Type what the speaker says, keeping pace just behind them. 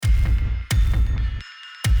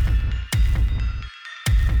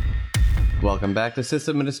Welcome back to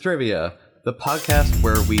System Trivia, the podcast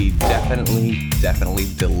where we definitely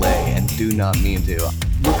delay and do not mean to.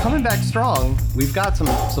 We're coming back strong. We've got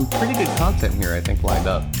some pretty good content here, I think, lined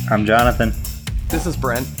up. I'm Jonathan. This is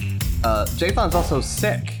Brent. Jathan's also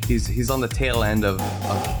sick. He's on the tail end of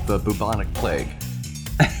the bubonic plague.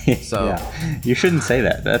 So yeah. You shouldn't say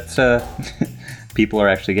that. That's people are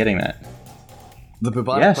actually getting that. The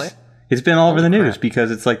bubonic plague? It's been all over the news because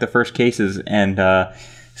it's like the first cases, and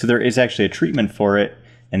so there is actually a treatment for it.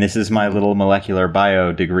 And this is my little molecular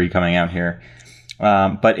bio degree coming out here.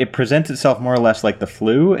 But it presents itself more or less like the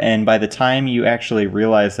flu, and by the time you actually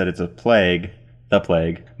realize that it's the plague,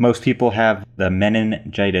 most people have the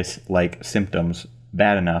meningitis-like symptoms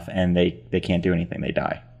bad enough, and they can't do anything. They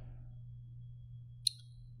die.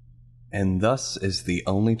 And thus is the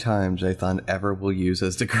only time Jathan ever will use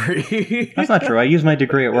his degree. That's not true. I use my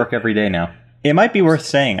degree at work every day now. It might be worth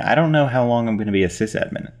saying, I don't know how long I'm going to be a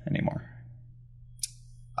sysadmin anymore.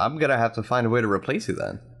 I'm going to have to find a way to replace you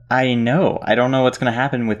then. I know. I don't know what's going to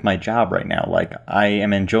happen with my job right now. Like, I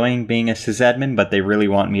am enjoying being a sysadmin, but they really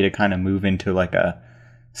want me to kind of move into like a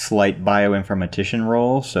slight bioinformatician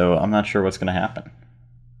role, so I'm not sure what's going to happen.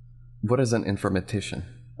 What is an informatician?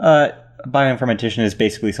 Bioinformatician is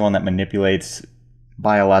basically someone that manipulates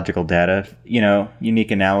biological data, unique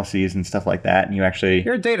analyses and stuff like that, and you actually...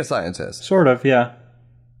 You're a data scientist. Sort of, yeah.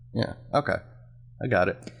 Yeah, okay. I got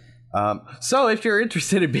it. So if you're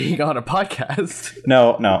interested in being on a podcast...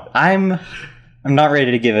 No, I'm not ready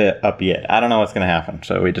to give it up yet. I don't know what's going to happen,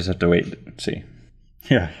 so we just have to wait and see.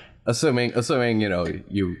 Yeah. Assuming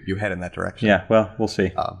you head in that direction. Yeah, well, we'll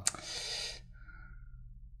see.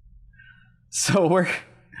 So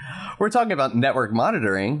we're talking about network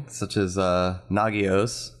monitoring, such as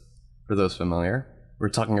Nagios, for those familiar. We're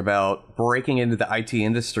talking about breaking into the IT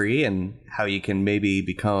industry and how you can maybe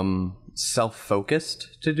become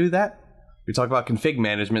self-focused to do that. We talk about config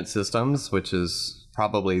management systems, which is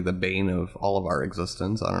probably the bane of all of our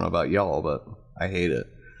existence. I don't know about y'all, but I hate it.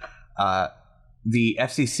 The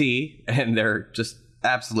FCC and their just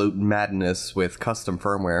absolute madness with custom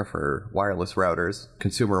firmware for wireless routers,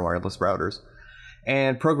 consumer wireless routers,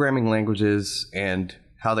 and programming languages and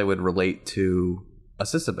how they would relate to a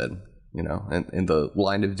sysadmin, and the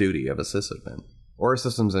line of duty of a sysadmin or a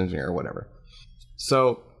systems engineer or whatever.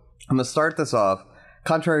 So I'm going to start this off,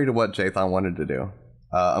 contrary to what Jathan wanted to do.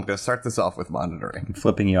 I'm going to start this off with monitoring. I'm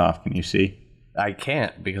flipping you off. Can you see? I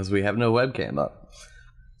can't because we have no webcam up.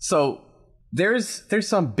 So there's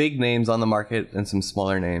some big names on the market and some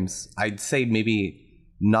smaller names. I'd say maybe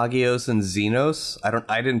Nagios and Xenos.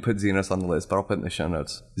 I didn't put Xenos on the list, but I'll put it in the show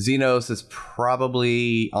notes. Xenos is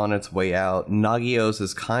probably on its way out. Nagios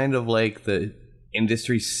is kind of like the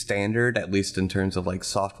industry standard, at least in terms of like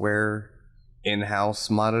software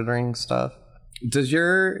in-house monitoring stuff. Does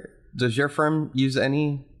your firm use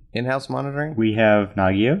any in-house monitoring? We have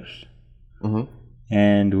Nagios,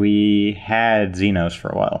 and we had Xenos for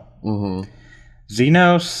a while.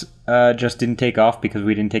 Xenos just didn't take off because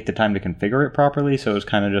we didn't take the time to configure it properly, so it was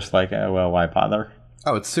kind of just like, why bother?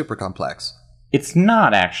 Oh, it's super complex. It's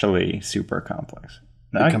not actually super complex.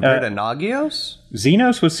 Compared to Nagios?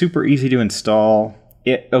 Xenos was super easy to install.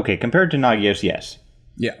 Compared to Nagios, yes.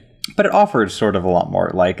 Yeah. But it offers sort of a lot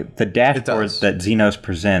more. Like, the dashboard that Xenos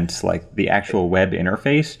presents, like the actual web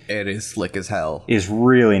interface... It is slick as hell. ...is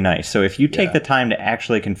really nice. So if you take the time to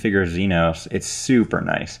actually configure Xenos, it's super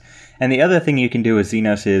nice. And the other thing you can do with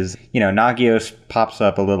Xenos is, Nagios pops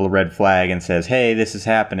up a little red flag and says, hey, this is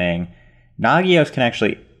happening. Xenos can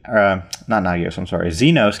actually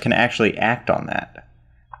act on that.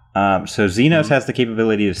 So Xenos has the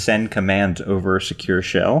capability to send commands over a secure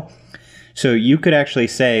shell. So you could actually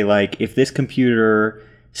say, like, if this computer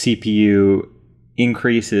CPU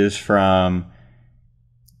increases from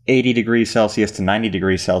 80 degrees Celsius to 90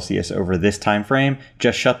 degrees Celsius over this time frame,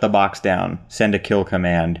 just shut the box down, send a kill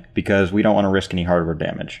command, because we don't want to risk any hardware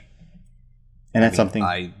damage. And that's something...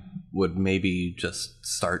 I would maybe just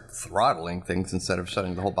start throttling things instead of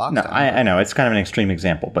shutting the whole box down. I know, it's kind of an extreme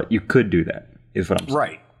example, but you could do that, is what I'm saying.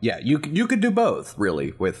 Right. Yeah, you could do both,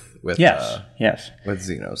 really, with yes. With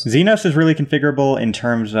Xenos. Xenos is really configurable in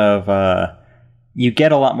terms of you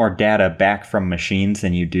get a lot more data back from machines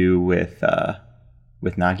than you do with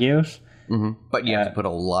Nagios. But you have to put a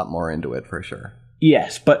lot more into it, for sure.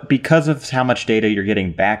 Yes, but because of how much data you're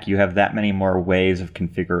getting back, you have that many more ways of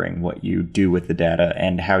configuring what you do with the data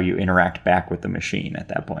and how you interact back with the machine at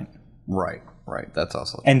that point. Right. That's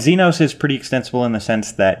awesome. And Xenos is pretty extensible in the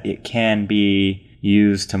sense that it can be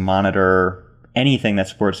used to monitor anything that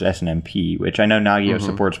supports SNMP, which I know Nagios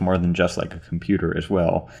supports more than just like a computer as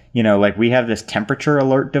well. Like we have this temperature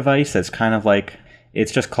alert device that's kind of like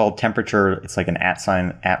It's just called temperature. It's like an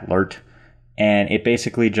 @alert. And it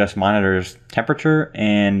basically just monitors temperature,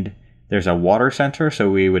 and there's a water sensor,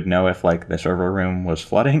 so we would know if like the server room was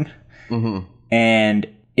flooding. Mm-hmm. And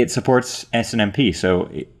it supports SNMP,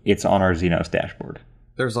 so it's on our Xenos dashboard.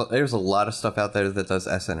 There's a lot of stuff out there that does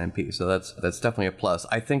SNMP, so that's definitely a plus.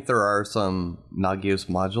 I think there are some Nagios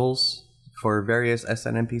modules for various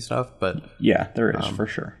SNMP stuff, but yeah, there is for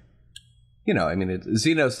sure. You know, I mean,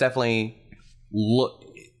 Xenos definitely look.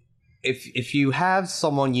 If you have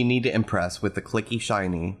someone you need to impress with the clicky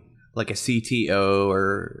shiny, like a CTO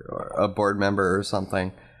or a board member or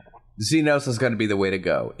something, Xenos is going to be the way to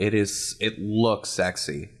go. It looks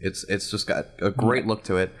sexy. It's just got a great look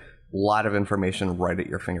to it. A lot of information right at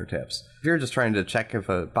your fingertips. If you're just trying to check if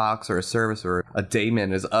a box or a service or a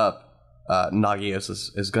daemon is up, Nagios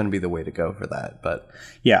is going to be the way to go for that. But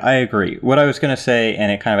yeah, I agree. What I was going to say,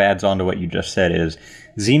 and it kind of adds on to what you just said, is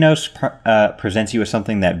Xenos presents you with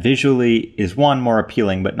something that visually is, one, more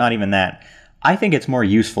appealing, but not even that. I think it's more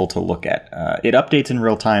useful to look at. It updates in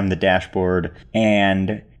real time, the dashboard,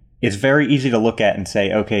 and it's very easy to look at and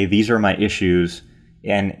say, okay, these are my issues,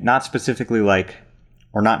 and not specifically like,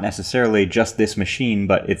 or not necessarily just this machine,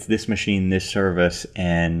 but it's this machine, this service,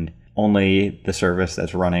 and only the service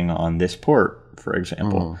that's running on this port, for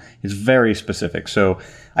example. It's very specific. So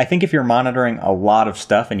I think if you're monitoring a lot of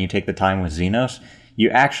stuff and you take the time with Xenos, you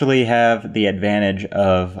actually have the advantage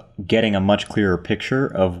of getting a much clearer picture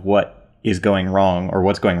of what is going wrong or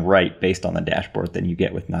what's going right based on the dashboard than you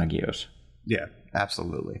get with Nagios. Yeah,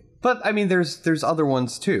 absolutely. But I mean, there's other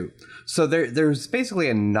ones too. So there's basically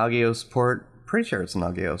a Nagios port. Pretty sure it's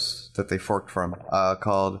Nagios that they forked from.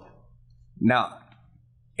 Called now.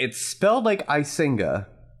 It's spelled like Isinga,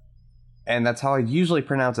 and that's how I usually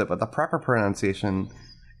pronounce it. But the proper pronunciation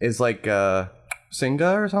is like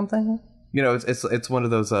Singa or something. You know, it's one of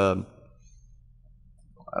those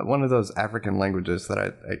African languages that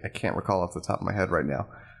I can't recall off the top of my head right now,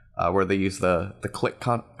 where they use the click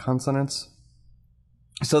consonants.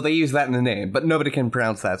 So they use that in the name, but nobody can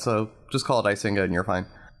pronounce that. So just call it Isinga, and you're fine.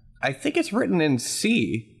 I think it's written in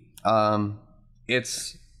C. I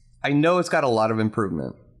know it's got a lot of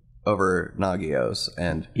improvement over Nagios,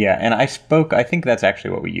 and yeah, and I think that's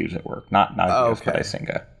actually what we use at work, not Nagios, but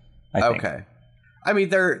Isinga. I think. Okay. I mean,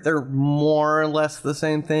 they're more or less the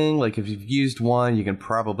same thing. Like, if you've used one, you can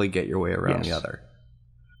probably get your way around the other.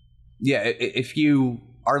 Yeah, if you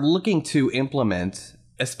are looking to implement,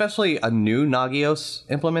 especially a new Nagios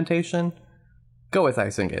implementation, go with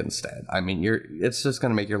Isinga instead. I mean, it's just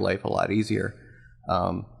going to make your life a lot easier.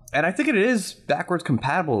 And I think it is backwards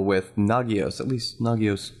compatible with Nagios, at least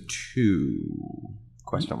Nagios 2, ?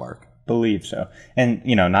 Believe so. And,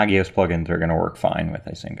 you know, Nagios plugins are going to work fine with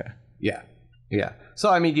Isinga. Yeah. Yeah. So,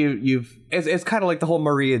 I mean, it's kind of like the whole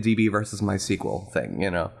MariaDB versus MySQL thing,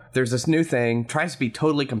 you know. There's this new thing, tries to be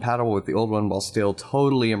totally compatible with the old one while still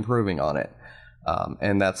totally improving on it.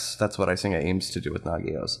 And that's what Isinga aims to do with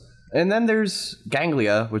Nagios. And then there's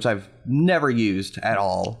Ganglia, which I've never used at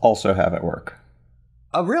all. Also have at work.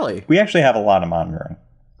 Oh, really? We actually have a lot of monitoring.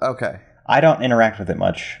 Okay. I don't interact with it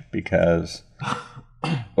much because,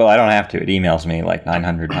 well, I don't have to. It emails me like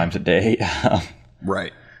 900 times a day.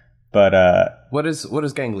 Right. But what is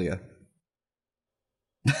Ganglia?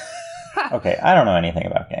 Okay, I don't know anything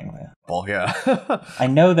about Ganglia. Well, yeah. I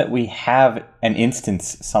know that we have an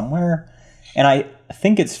instance somewhere, and I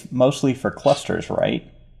think it's mostly for clusters, right?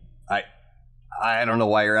 I don't know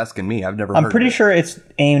why you're asking me. I've never heard I'm pretty sure it's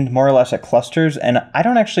aimed more or less at clusters, and I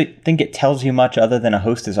don't actually think it tells you much other than a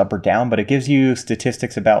host is up or down, but it gives you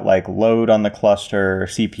statistics about like load on the cluster,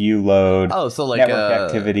 CPU load, so like network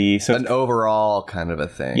activity. So an overall kind of a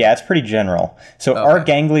thing. Yeah, it's pretty general. So our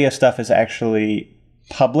Ganglia stuff is actually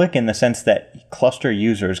public in the sense that cluster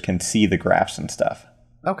users can see the graphs and stuff.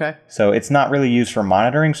 Okay. So it's not really used for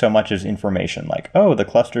monitoring so much as information, like, oh, the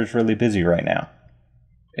cluster's really busy right now.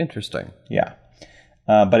 Interesting. Yeah.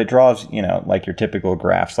 But it draws, you know, like your typical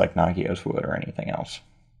graphs like Nagios would or anything else.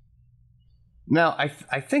 Now,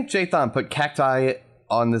 I think Jathan put Cacti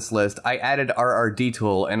on this list. I added RRD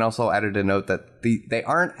tool and also added a note that they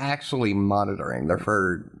aren't actually monitoring. They're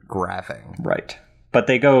for graphing. Right. But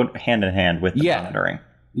they go hand in hand with the monitoring.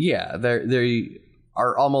 Yeah, they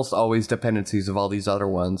are almost always dependencies of all these other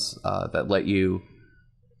ones that let you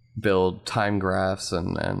build time graphs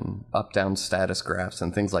and up-down status graphs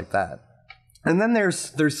and things like that. And then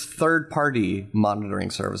there's third-party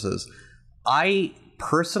monitoring services. I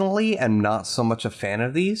personally am not so much a fan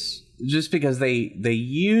of these, just because they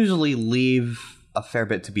usually leave a fair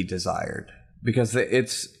bit to be desired. Because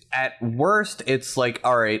it's, at worst, it's like,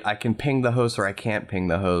 all right, I can ping the host or I can't ping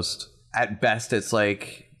the host. At best, it's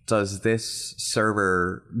like, does this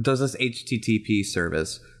HTTP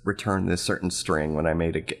service return this certain string when I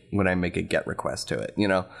make a GET request to it? You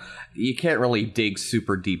know, you can't really dig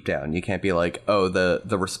super deep down. You can't be like, oh,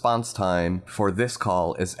 the response time for this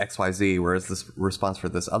call is XYZ, whereas this response for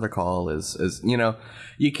this other call is you know,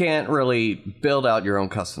 you can't really build out your own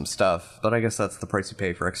custom stuff. But I guess that's the price you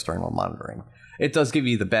pay for external monitoring. It does give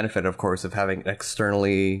you the benefit, of course, of having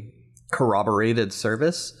externally corroborated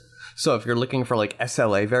service. So if you're looking for like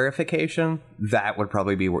SLA verification, that would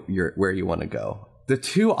probably be where you want to go. The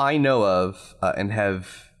two I know of and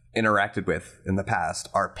have interacted with in the past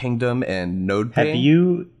are Pingdom and NodePing. Have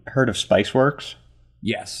you heard of Spiceworks?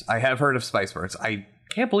 Yes, I have heard of Spiceworks. I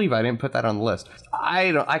can't believe I didn't put that on the list.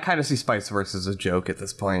 I kind of see Spiceworks as a joke at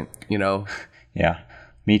this point, you know? Yeah,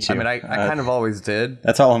 me too. I mean, I kind of always did.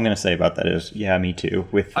 That's all I'm going to say about that is, yeah, me too.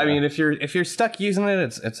 I mean, if you're stuck using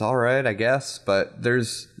it, it's all right, I guess. But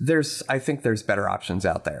I think there's better options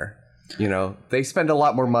out there. You know, they spend a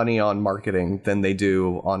lot more money on marketing than they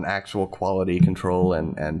do on actual quality control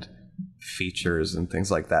and features and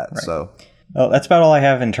things like that. Right. So, well, that's about all I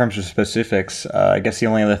have in terms of specifics. I guess the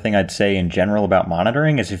only other thing I'd say in general about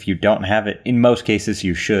monitoring is if you don't have it, in most cases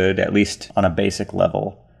you should, at least on a basic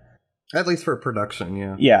level. At least for production,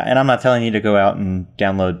 yeah. Yeah, and I'm not telling you to go out and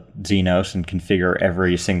download Xenos and configure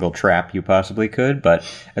every single trap you possibly could, but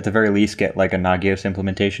at the very least get like a Nagios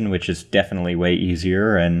implementation, which is definitely way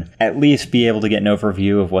easier, and at least be able to get an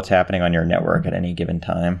overview of what's happening on your network at any given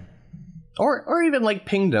time. Or even like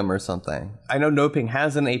Pingdom or something. I know NodePing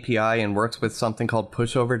has an API and works with something called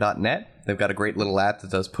pushover.net. They've got a great little app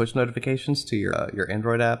that does push notifications to your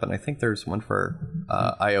Android app, and I think there's one for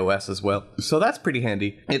iOS as well. So that's pretty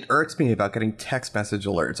handy. It irks me about getting text message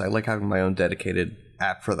alerts. I like having my own dedicated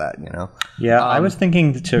app for that, you know? Yeah, I was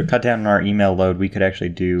thinking to cut down on our email load, we could actually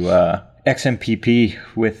do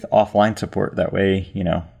XMPP with offline support. That way, you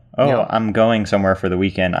know, yeah. I'm going somewhere for the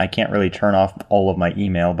weekend. I can't really turn off all of my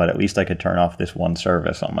email, but at least I could turn off this one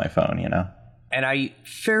service on my phone, you know? And I'm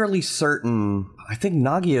fairly certain, I think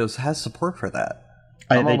Nagios has support for that.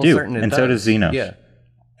 They do, and so does Xenos. Yeah,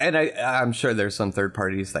 and I'm sure there's some third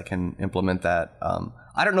parties that can implement that.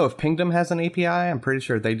 I don't know if Pingdom has an API. I'm pretty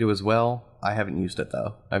sure they do as well. I haven't used it,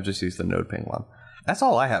 though. I've just used the NodePing one. That's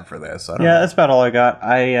all I have for this. I don't know. That's about all I got.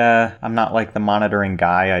 I'm not like the monitoring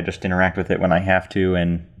guy. I just interact with it when I have to,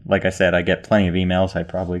 and like I said, I get plenty of emails. I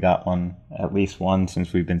probably got at least one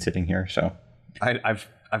since we've been sitting here, so...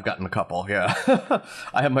 I've gotten a couple, yeah.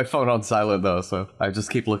 I have my phone on silent, though, so I just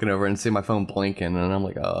keep looking over and see my phone blinking, and I'm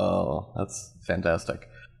like, oh, that's fantastic.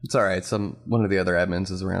 It's all right. One of the other admins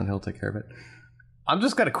is around. He'll take care of it. I'm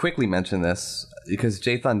just going to quickly mention this, because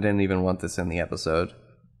Jathan didn't even want this in the episode.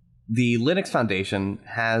 The Linux Foundation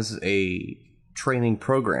has a training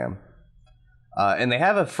program, and they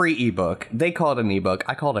have a free ebook. They call it an ebook.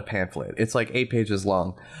 I call it a pamphlet. It's like 8 pages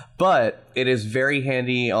long, but it is very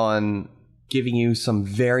handy on giving you some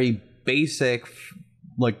very basic,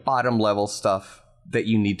 like bottom level stuff that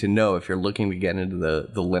you need to know if you're looking to get into the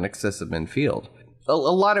Linux sysadmin field. A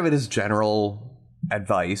lot of it is general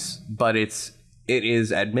advice, but it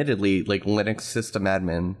is admittedly like Linux system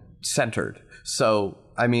admin centered. So,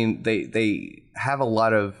 I mean, they have a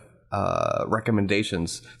lot of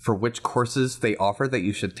recommendations for which courses they offer that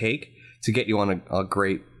you should take to get you on a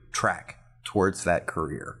great track towards that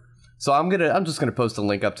career. So I'm just gonna post a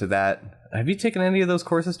link up to that. Have you taken any of those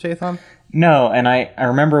courses, Jathan? No, and I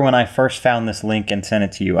remember when I first found this link and sent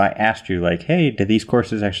it to you, I asked you, like, hey, do these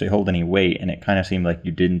courses actually hold any weight? And it kind of seemed like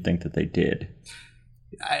you didn't think that they did.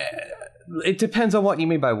 It depends on what you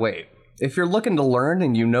mean by weight. If you're looking to learn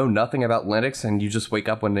and you know nothing about Linux and you just wake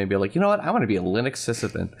up one day and be like, you know what, I want to be a Linux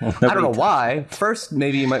sysadmin. Well, I don't know why. First,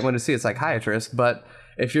 maybe you might want to see a psychiatrist, but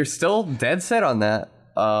if you're still dead set on that,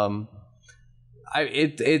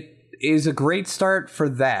 it is a great start for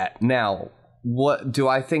that. Now, what do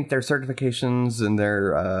I think their certifications and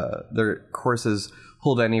their courses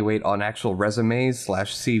hold any weight on actual resumes /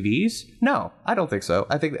 CVs? No, I don't think so.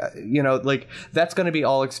 I think, like that's going to be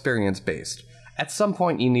all experience based. At some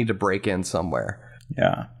point, you need to break in somewhere.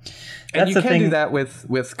 Yeah. And you can do that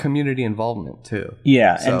with community involvement too.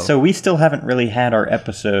 Yeah, and so we still haven't really had our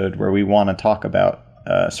episode where we want to talk about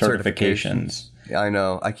certifications. Yeah, I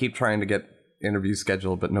know. I keep trying to get interviews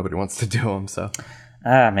scheduled, but nobody wants to do them, so...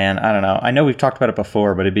 man, I don't know. I know we've talked about it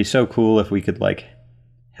before, but it'd be so cool if we could, like,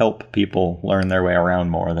 help people learn their way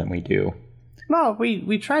around more than we do. No,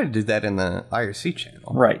 we try to do that in the IRC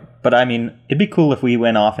channel. Right. But, I mean, it'd be cool if we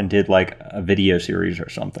went off and did, like, a video series or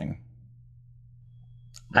something.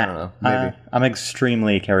 I don't know. Maybe. I'm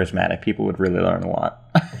extremely charismatic. People would really learn a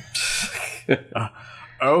lot.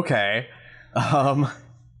 Okay.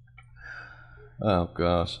 Oh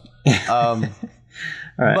gosh. All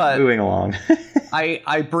right, but moving along.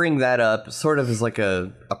 I bring that up sort of as like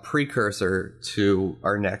a precursor to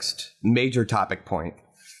our next major topic point,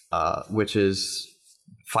 which is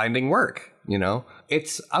finding work. You know,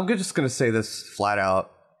 I'm just going to say this flat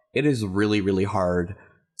out. It is really, really hard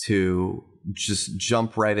to just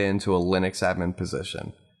jump right into a Linux admin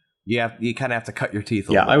position. You kind of have to cut your teeth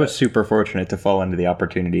a little bit. I was super fortunate to fall into the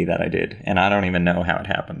opportunity that I did, and I don't even know how it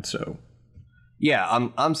happened. So, yeah,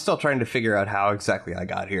 I'm still trying to figure out how exactly I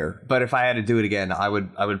got here. But if I had to do it again, I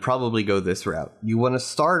would probably go this route. You want to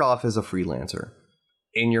start off as a freelancer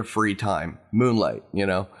in your free time, moonlight. You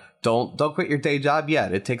know, don't quit your day job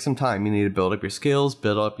yet. It takes some time. You need to build up your skills,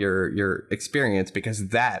 build up your experience, because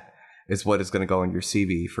that is what is going to go on your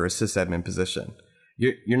CV for a sysadmin position.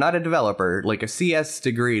 You're not a developer. Like, a CS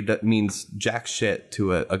degree that means jack shit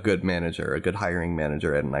to a good manager, a good hiring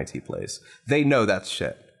manager at an IT place. They know that's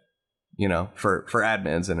shit, you know, for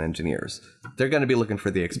admins and engineers. They're going to be looking for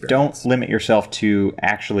the experience. Don't limit yourself to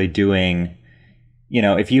actually doing, you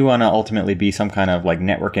know, if you want to ultimately be some kind of like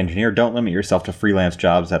network engineer, don't limit yourself to freelance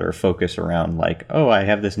jobs that are focused around like, oh, I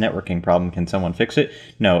have this networking problem. Can someone fix it?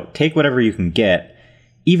 No, take whatever you can get.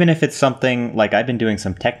 Even if it's something like I've been doing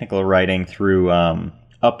some technical writing through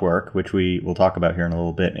Upwork, which we will talk about here in a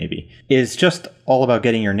little bit maybe, is just all about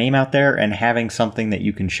getting your name out there and having something that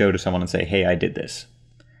you can show to someone and say, hey, I did this.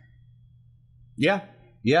 Yeah,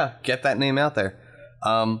 get that name out there.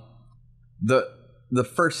 The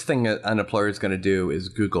first thing an employer is going to do is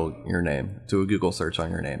Google your name, do a Google search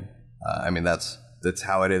on your name. I mean, that's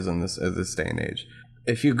how it is in this day and age.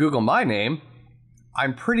 If you Google my name,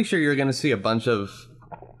 I'm pretty sure you're going to see a bunch of...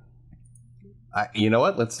 you know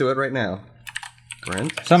what? Let's do it right now.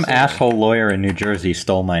 Some asshole lawyer in New Jersey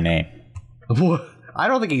stole my name. I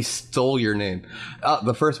don't think he stole your name.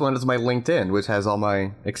 The first one is my LinkedIn, which has all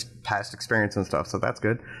my past experience and stuff, so that's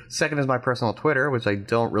good. Second is my personal Twitter, which I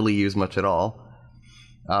don't really use much at all.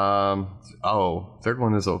 Third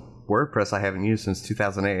one is a WordPress I haven't used since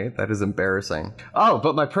 2008. That is embarrassing. Oh,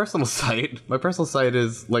 but my personal site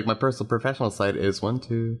is, like, my personal professional site is 1,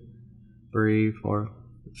 2, 3, 4,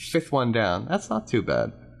 fifth one down. That's not too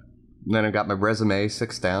bad. And then I've got my resume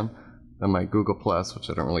 6 down, and my Google Plus, which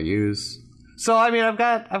I don't really use. So I mean, I've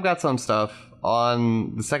got some stuff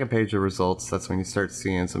on the second page of results. That's when you start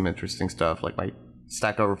seeing some interesting stuff, like my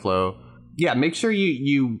Stack Overflow. Yeah, make sure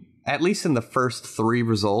you at least in the first 3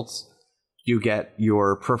 results, you get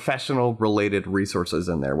your professional related resources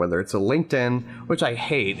in there, whether it's a LinkedIn, which I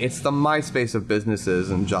hate. It's the MySpace of businesses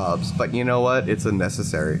and jobs, but you know what? It's a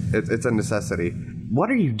necessary. It's a necessity. What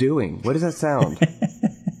are you doing? What does that sound?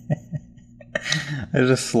 I was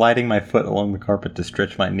just sliding my foot along the carpet to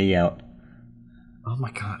stretch my knee out. Oh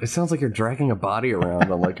my god! It sounds like you're dragging a body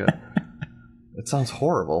around on like a... It sounds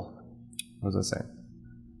horrible. What was I saying?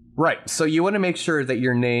 Right. So you want to make sure that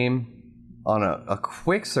your name on a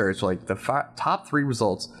quick search, like the top 3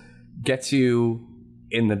 results, gets you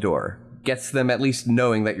in the door. Gets them at least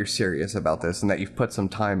knowing that you're serious about this and that you've put some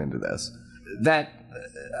time into this. That,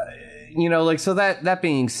 you know, like, so that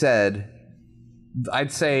being said,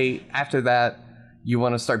 I'd say after that, you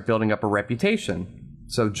want to start building up a reputation.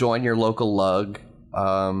 So join your local lug,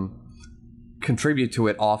 contribute to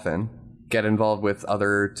it often, get involved with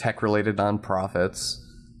other tech-related nonprofits,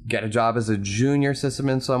 get a job as a junior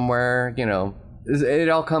sysadmin somewhere. You know, it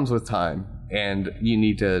all comes with time, and you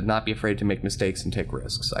need to not be afraid to make mistakes and take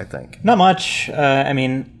risks, I think. Not much. I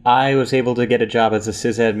mean, I was able to get a job as a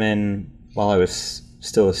sysadmin while I was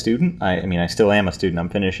still a student. I mean, I still am a student. I'm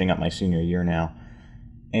finishing up my senior year now.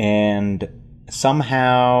 And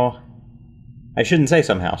somehow, I shouldn't say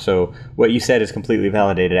somehow, so what you said is completely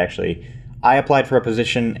validated, actually. I applied for a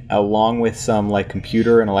position along with some like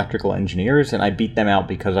computer and electrical engineers, and I beat them out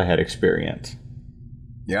because I had experience.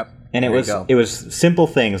 Yep. And it was simple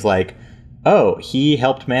things like, oh, he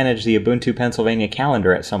helped manage the Ubuntu Pennsylvania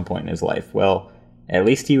calendar at some point in his life. Well, at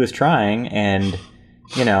least he was trying, and,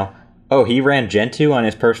 you know, oh, he ran Gentoo on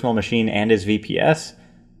his personal machine and his VPS,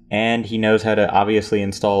 and he knows how to obviously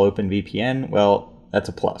install OpenVPN. Well, that's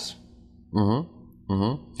a plus. Mm-hmm.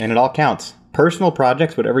 Mm-hmm. And it all counts. Personal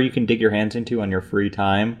projects, whatever you can dig your hands into on your free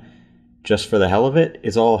time, just for the hell of it,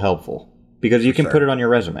 is all helpful. Because you can put it on your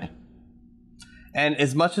resume. And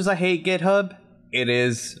as much as I hate GitHub, it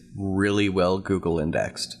is really well Google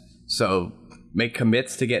indexed. So make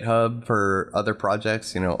commits to GitHub for other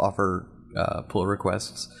projects, you know, offer pull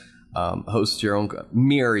requests, host your own,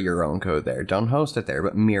 mirror your own code there. Don't host it there,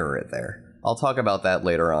 but mirror it there. I'll talk about that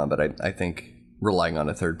later on, but I think relying on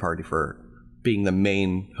a third party for being the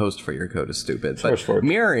main host for your code is stupid. But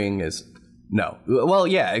mirroring is No. Well,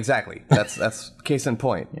 yeah, exactly. That's case in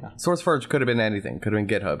point. Yeah. SourceForge could have been anything. Could have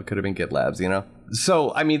been GitHub. Could have been GitLabs. You know.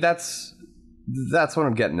 So I mean, that's what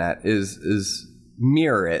I'm getting at is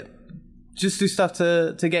mirror it. Just do stuff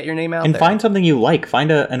to get your name out and there. Find something you like.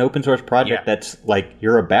 Find an open source project that's like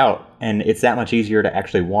you're about, and it's that much easier to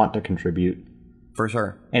actually want to contribute. For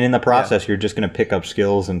sure. And in the process, you're just going to pick up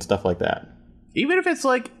skills and stuff like that. Even if it's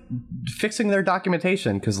like fixing their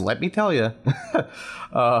documentation, because let me tell you,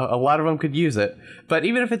 a lot of them could use it. But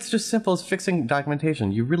even if it's just simple as fixing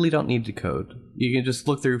documentation, you really don't need to code. You can just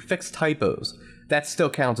look through, fix typos. That still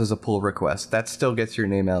counts as a pull request. That still gets your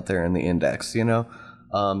name out there in the index, you know?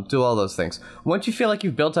 Do all those things. Once you feel like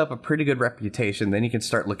you've built up a pretty good reputation, then you can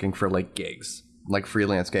start looking for like gigs, like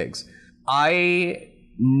freelance gigs. I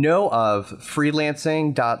know of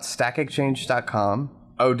freelancing.stackexchange.com,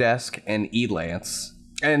 Odesk, and Elance,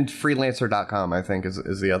 and freelancer.com, I think,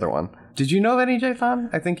 is the other one. Did you know of any,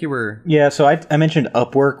 Jathan? I think you were... Yeah, so I mentioned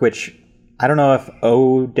Upwork, which I don't know if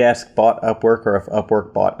Odesk bought Upwork or if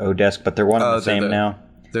Upwork bought Odesk, but they're one and the same now.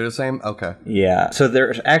 They're the same? Okay. Yeah, so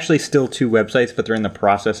there's actually still two websites, but they're in the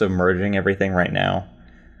process of merging everything right now.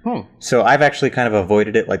 So I've actually kind of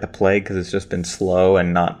avoided it like the plague because it's just been slow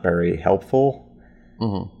and not very helpful.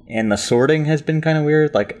 Mm-hmm. And the sorting has been kind of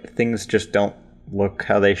weird. Like, things just don't look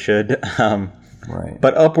how they should. Right.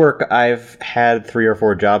 But Upwork, I've had 3 or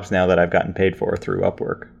 4 jobs now that I've gotten paid for through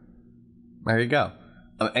Upwork. There you go.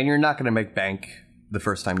 And you're not going to make bank the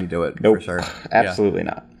first time you do it, nope, for sure. Absolutely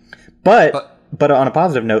not. But on a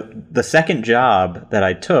positive note, the second job that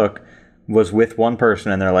I took was with one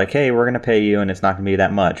person, and they're like, hey, we're going to pay you, and it's not going to be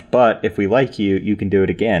that much. But if we like you, you can do it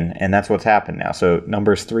again. And that's what's happened now. So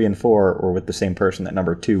numbers 3 and 4 were with the same person that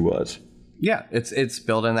number 2 was. Yeah, it's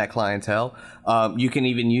building that clientele. You can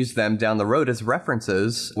even use them down the road as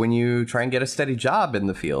references when you try and get a steady job in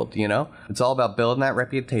the field, you know? It's all about building that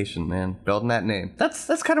reputation, man. Building that name.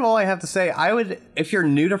 That's kind of all I have to say. If you're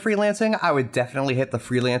new to freelancing, I would definitely hit the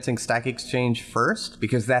freelancing Stack Exchange first,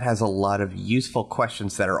 because that has a lot of useful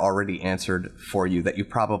questions that are already answered for you that you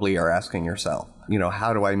probably are asking yourself. You know,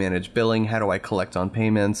 how do I manage billing? How do I collect on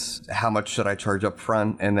payments? How much should I charge up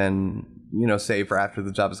front and then, you know, save for after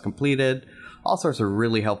the job is completed? All sorts of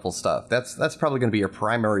really helpful stuff. That's probably going to be your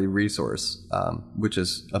primary resource, which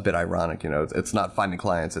is a bit ironic. You know, it's not finding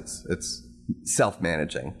clients; it's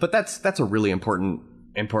self-managing. But that's a really important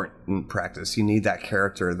practice. You need that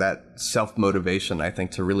character, that self-motivation, I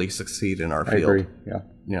think, to really succeed in our field. I agree.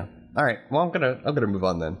 Yeah. All right. Well, I'm gonna move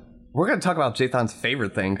on then. We're gonna talk about Jathan's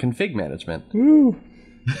favorite thing, config management. Woo.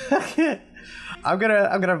 I'm gonna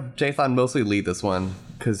have Jathan mostly lead this one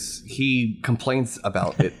because he complains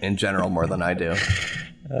about it in general more than I do.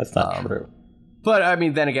 That's not true. But I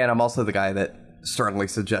mean, then again, I'm also the guy that strongly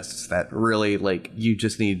suggests that really, like, you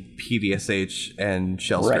just need PDSH and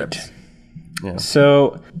shell scripts. Yeah.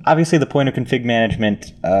 So obviously the point of config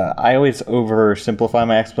management, I always oversimplify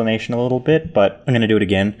my explanation a little bit, but I'm going to do it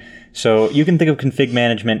again. So you can think of config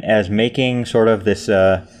management as making sort of this,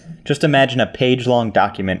 just imagine a page-long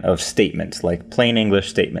document of statements, like plain English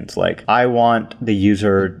statements, like I want the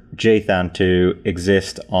user Jathan to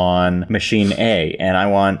exist on machine A, and I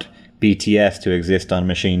want BTS to exist on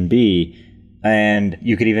machine B. And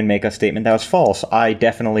you could even make a statement that was false. I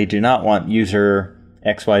definitely do not want user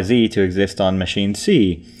XYZ to exist on machine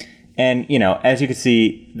C. And, you know, as you can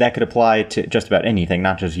see, that could apply to just about anything,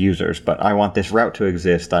 not just users. But I want this route to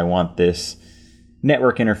exist. I want this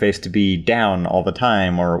network interface to be down all the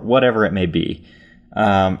time, or whatever it may be.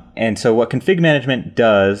 And so what config management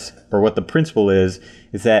does, or what the principle is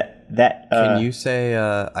that... Can you say,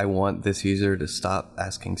 I want this user to stop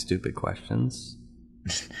asking stupid questions?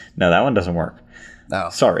 No, that one doesn't work. Oh.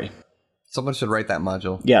 Sorry. Someone should write that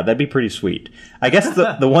module. Yeah, that'd be pretty sweet. I guess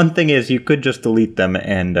the one thing is you could just delete them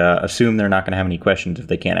and assume they're not going to have any questions if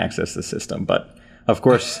they can't access the system. But, of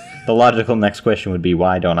course, the logical next question would be,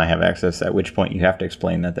 why don't I have access? At which point you have to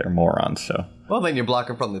explain that they're morons. So. Well, then you block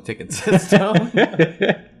them from the ticket system.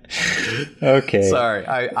 Okay. Sorry,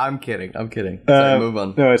 I'm kidding. Sorry, move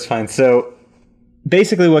on. No, it's fine. So,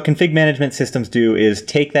 basically what config management systems do is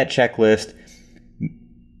take that checklist,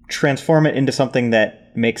 transform it into something that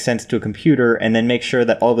makes sense to a computer, and then make sure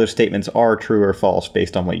that all those statements are true or false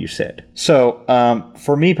based on what you said. So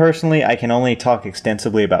for me personally, I can only talk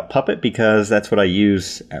extensively about Puppet because that's what I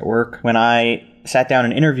use at work. When I sat down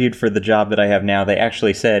and interviewed for the job that I have now, they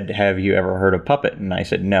actually said, have you ever heard of Puppet? And I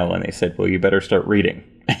said no, and they said, well, you better start reading.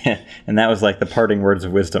 And that was like the parting words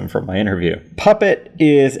of wisdom from my interview. Puppet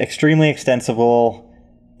is extremely extensible.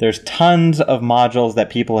 There's tons of modules that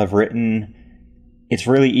people have written. It's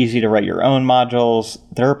really easy to write your own modules.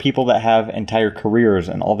 There are people that have entire careers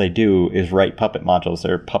and all they do is write Puppet modules.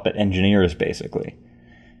 They're Puppet engineers, basically.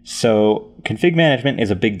 So config management is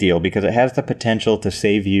a big deal because it has the potential to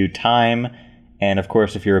save you time. And of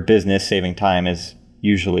course, if you're a business, saving time is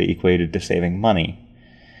usually equated to saving money.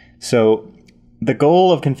 So the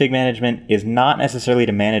goal of config management is not necessarily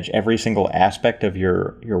to manage every single aspect of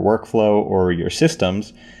your workflow or your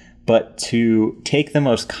systems, but to take the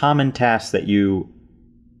most common tasks that you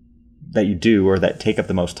do or that take up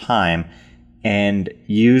the most time and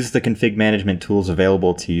use the config management tools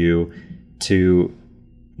available to you to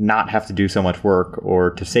not have to do so much work or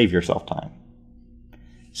to save yourself time.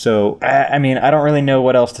 So, I mean, I don't really know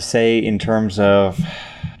what else to say in terms of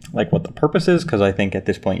like what the purpose is, because I think at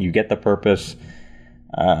this point you get the purpose.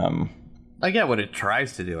 I get what it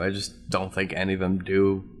tries to do. I just don't think any of them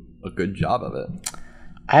do a good job of it.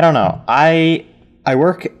 I don't know. I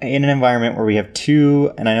work in an environment where we have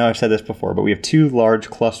two, and I know I've said this before, but we have two large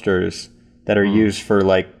clusters that are used for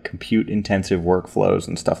like compute intensive workflows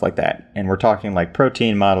and stuff like that. And we're talking like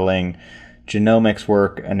protein modeling, genomics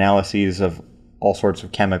work, analyses of all sorts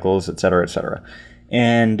of chemicals, et cetera, et cetera.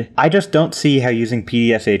 And I just don't see how using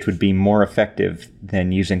PDSH would be more effective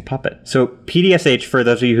than using Puppet. So PDSH, for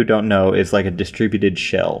those of you who don't know, is like a distributed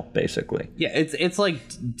shell, basically. Yeah, it's like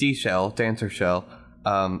D shell, dancer shell,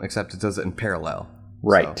 except it does it in parallel.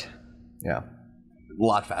 Right. So, yeah. A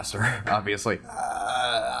lot faster, obviously.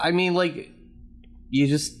 I mean, like, you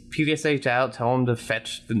just PDSH out, tell them to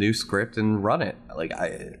fetch the new script and run it. Like,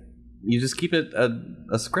 you just keep it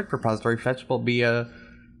a script repository fetchable via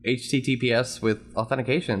HTTPS with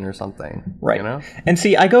authentication or something. Right. You know? And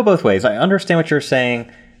see, I go both ways. I understand what you're saying.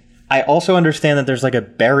 I also understand that there's like a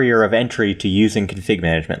barrier of entry to using config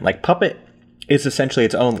management. Like Puppet is essentially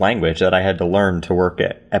its own language that I had to learn to work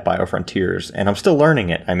at BioFrontiers, and I'm still learning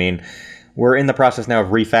it. I mean, we're in the process now of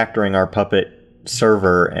refactoring our Puppet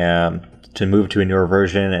server to move to a newer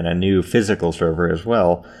version and a new physical server as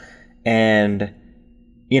well. And,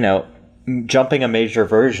 you know, jumping a major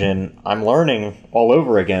version, I'm learning all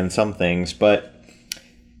over again some things, but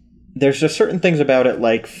there's just certain things about it,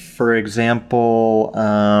 like, for example,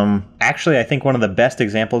 actually, I think one of the best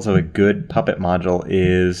examples of a good Puppet module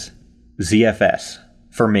is ZFS,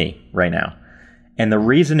 for me, right now. And the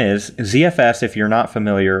reason is, ZFS, if you're not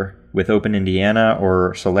familiar with OpenIndiana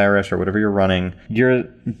or Solaris or whatever you're running, you're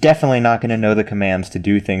definitely not going to know the commands to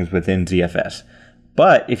do things within ZFS.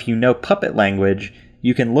 But if you know Puppet language,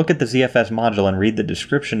 you can look at the ZFS module and read the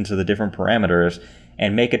descriptions of the different parameters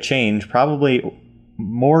and make a change probably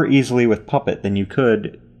more easily with Puppet than you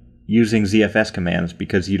could using ZFS commands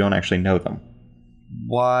because you don't actually know them.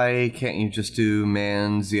 Why can't you just do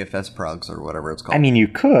man ZFS progs or whatever it's called? I mean, you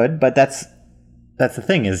could, but that's the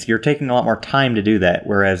thing, is you're taking a lot more time to do that,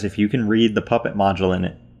 whereas if you can read the Puppet module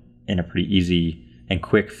in a pretty easy and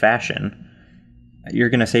quick fashion, you're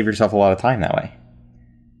going to save yourself a lot of time that way.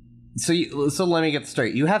 So let me get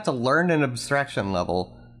straight. You have to learn an abstraction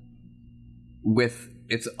level with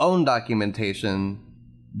its own documentation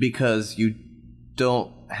because you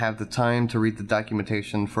don't have the time to read the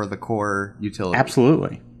documentation for the core utility.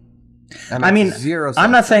 Absolutely. And I mean, zero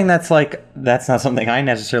I'm not saying that's not something I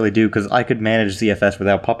necessarily do, because I could manage ZFS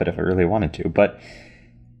without Puppet if I really wanted to. But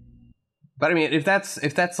I mean, if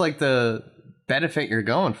that's like the benefit you're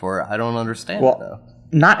going for, I don't understand well, it though.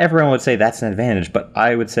 Not everyone would say that's an advantage, but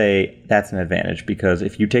I would say that's an advantage because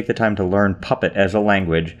if you take the time to learn Puppet as a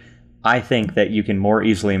language, I think that you can more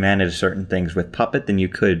easily manage certain things with Puppet than you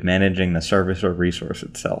could managing the service or resource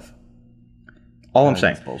itself. All I'm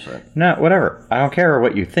saying. Bullshit. No, whatever. I don't care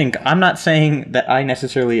what you think. I'm not saying that I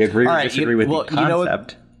necessarily agree or disagree with the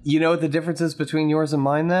concept. You know what the difference is between yours and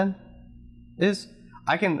mine then? Is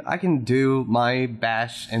I can do my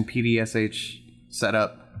bash and PDSH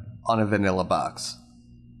setup on a vanilla box.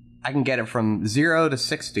 I can get it from 0 to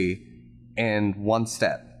 60 in one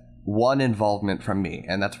step. One involvement from me,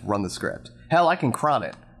 and that's run the script. Hell, I can cron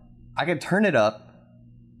it. I can turn it up,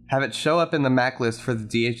 have it show up in the MAC list for the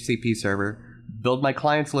DHCP server, build my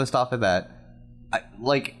clients list off of that.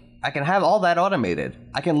 I can have all that automated.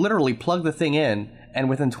 I can literally plug the thing in,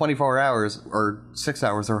 and within 24 hours, or 6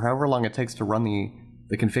 hours, or however long it takes to run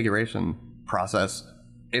the configuration process,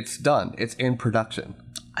 it's done. It's in production.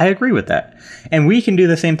 I agree with that. And we can do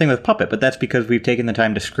the same thing with Puppet, but that's because we've taken the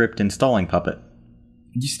time to script installing Puppet.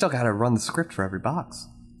 You still gotta run the script for every box.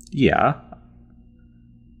 Yeah.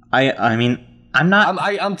 I mean, I'm not...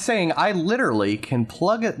 I'm saying I literally can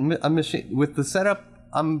plug a machine with the setup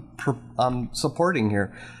I'm supporting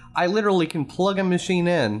here. I literally can plug a machine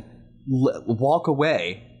in, walk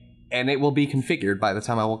away, and it will be configured by the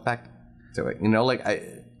time I walk back to it. You know, like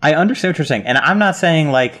I understand what you're saying. And I'm not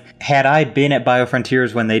saying, like, had I been at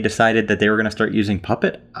BioFrontiers when they decided that they were going to start using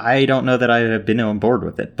Puppet, I don't know that I would have been on board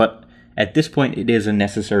with it. But at this point, it is a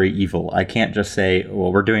necessary evil. I can't just say,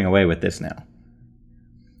 well, we're doing away with this now.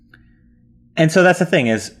 And so that's the thing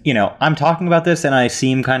is, I'm talking about this and I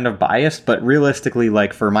seem kind of biased, but realistically,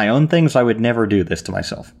 like, for my own things, I would never do this to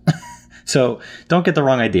myself. So don't get the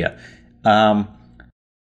wrong idea.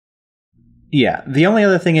 Yeah, the only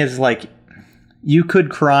other thing is, like, you could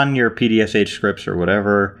cron your PDSH scripts or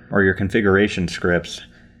whatever, or your configuration scripts.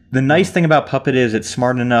 The nice thing about Puppet is it's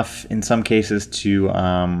smart enough in some cases to,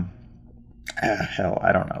 I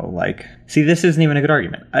don't know, like, see, this isn't even a good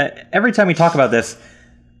argument. Every time we talk about this,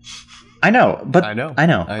 I know.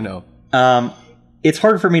 It's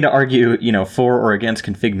hard for me to argue, for or against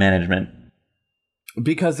config management.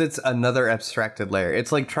 Because it's another abstracted layer.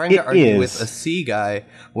 It's like trying to argue with a C guy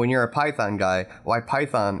when you're a Python guy why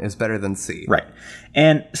Python is better than C. Right.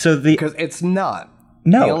 And so because it's not.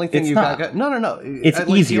 No, the only thing it's not. No. It's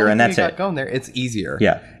easier, and that's it. Going there, it's easier.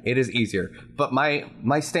 Yeah, it is easier. But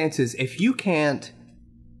my stance is if you can't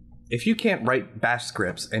write Bash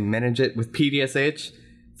scripts and manage it with PDSH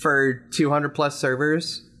for 200 plus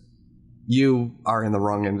servers, you are in the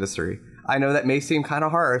wrong industry. I know that may seem kind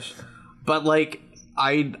of harsh, but like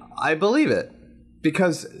I believe it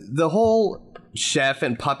because the whole Chef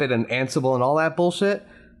and Puppet and Ansible and all that bullshit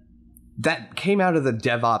that came out of the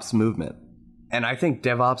DevOps movement. And I think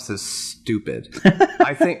DevOps is stupid.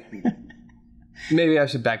 I think maybe I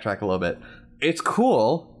should backtrack a little bit. It's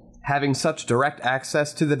cool having such direct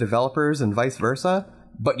access to the developers and vice versa,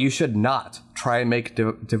 but you should not try and make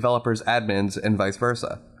developers admins and vice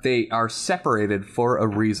versa. They are separated for a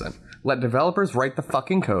reason. Let developers write the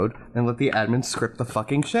fucking code and let the admins script the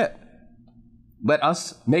fucking shit. Let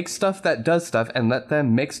us make stuff that does stuff and let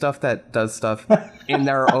them make stuff that does stuff in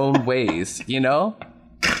their own ways,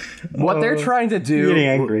 What they're trying to do... You're getting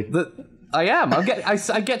angry. I am.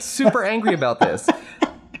 I get super angry about this.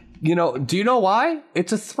 Do you know why?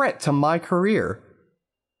 It's a threat to my career.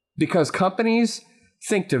 Because companies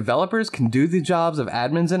think developers can do the jobs of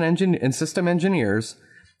admins and system engineers,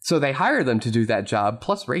 so they hire them to do that job,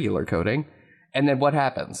 plus regular coding. And then what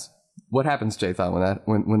happens? What happens, Jathan,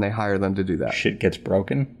 when they hire them to do that? Shit gets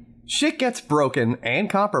broken. Shit gets broken and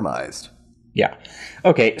compromised. Yeah.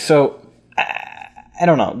 Okay, so... I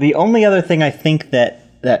don't know. The only other thing I think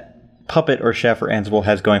that Puppet or Chef or Ansible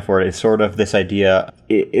has going for it is sort of this idea,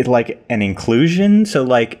 it's like an inclusion. So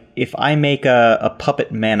like if I make a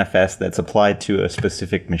Puppet manifest that's applied to a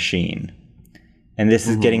specific machine, and this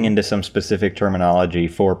is getting into some specific terminology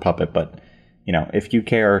for Puppet, but if you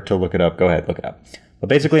care to look it up, go ahead, look it up. But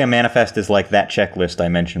basically a manifest is like that checklist I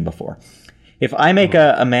mentioned before. If I make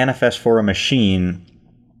a manifest for a machine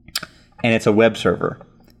and it's a web server,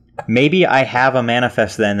 maybe I have a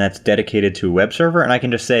manifest then that's dedicated to a web server, and I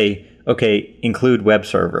can just say, okay, include web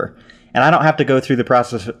server. And I don't have to go through the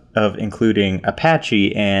process of including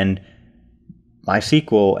Apache and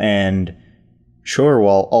MySQL and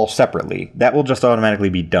Shorewall all separately. That will just automatically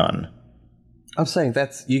be done. I'm saying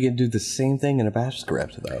you can do the same thing in a Bash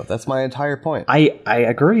script, though. That's my entire point. I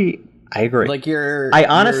agree. Like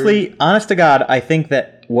honest to God, I think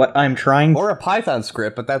that what I'm trying... Or a Python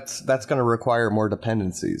script, but that's going to require more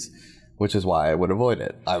dependencies, which is why I would avoid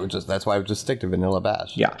it. That's why I would just stick to vanilla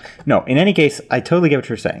Bash. Yeah. No, in any case, I totally get what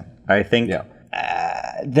you're saying. I think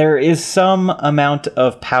there is some amount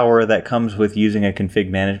of power that comes with using a config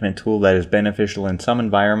management tool that is beneficial in some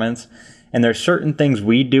environments. And there's certain things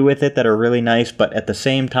we do with it that are really nice, but at the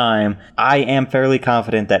same time, I am fairly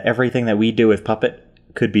confident that everything that we do with Puppet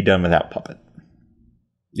could be done without Puppet.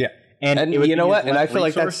 Yeah. And you know what? And I feel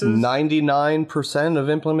like that's 99% of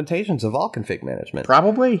implementations of all config management.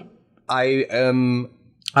 Probably. I'm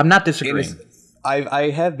not disagreeing.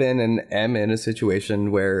 I have been and am in a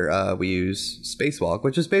situation where we use Spacewalk,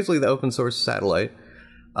 which is basically the open source satellite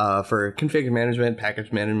for config management,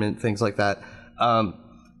 package management, things like that.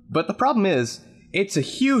 But the problem is, it's a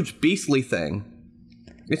huge, beastly thing.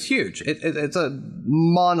 It's huge. It's a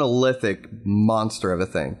monolithic monster of a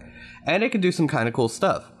thing. And it can do some kind of cool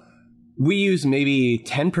stuff. We use maybe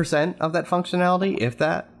 10% of that functionality, if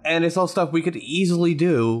that. And it's all stuff we could easily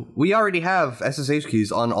do. We already have SSH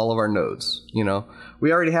keys on all of our nodes,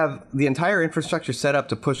 We already have the entire infrastructure set up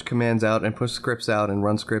to push commands out and push scripts out and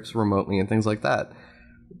run scripts remotely and things like that.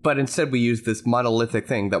 But instead we use this monolithic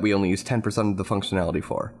thing that we only use 10% of the functionality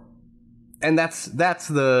for. And that's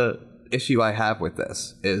the issue I have with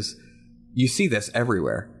this, is you see this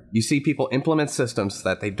everywhere. You see people implement systems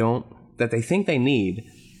that they think they need,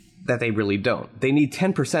 that they really don't. They need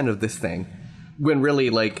 10% of this thing, when really,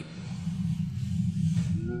 like,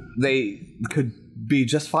 they could be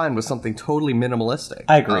just fine with something totally minimalistic.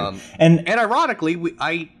 I agree. And ironically,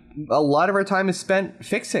 a lot of our time is spent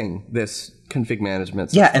fixing this config management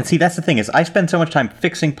system. Yeah, and see, that's the thing, is I spend so much time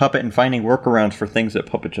fixing Puppet and finding workarounds for things that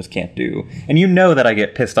Puppet just can't do. And you know that I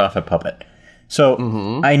get pissed off at Puppet.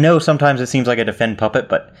 So I know sometimes it seems like I defend Puppet,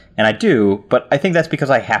 and I do, but I think that's because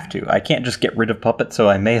I have to. I can't just get rid of Puppet, so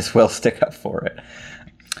I may as well stick up for it.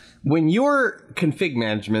 When your config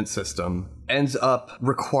management system ends up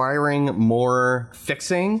requiring more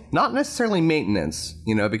fixing, not necessarily maintenance,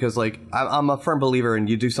 because like I'm a firm believer in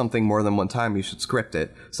you do something more than one time, you should script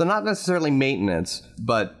it. So not necessarily maintenance,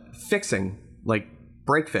 but fixing, like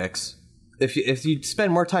break fix. If you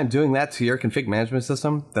spend more time doing that to your config management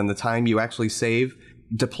system than the time you actually save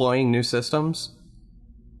deploying new systems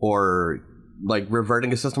or like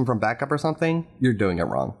reverting a system from backup or something, you're doing it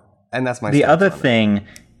wrong. And that's my The other thing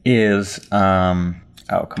is, oh,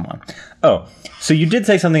 come on. Oh, so you did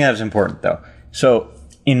say something that was important, though. So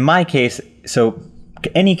in my case,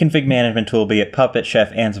 any config management tool, be it Puppet,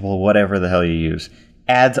 Chef, Ansible, whatever the hell you use,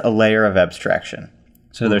 adds a layer of abstraction.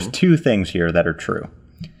 So there's two things here that are true.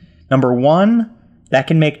 Number one, that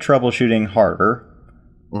can make troubleshooting harder.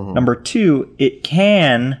 Number two, it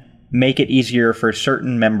can make it easier for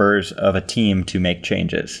certain members of a team to make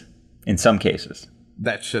changes in some cases.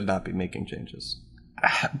 That should not be making changes.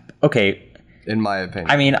 Okay. In my opinion.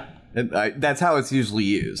 I mean, that's how it's usually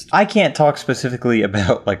used. I can't talk specifically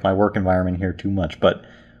about like my work environment here too much, but...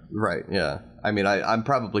 Right, yeah. I mean, I'm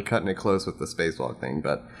probably cutting it close with the spacewalk thing,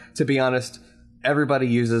 but to be honest... Everybody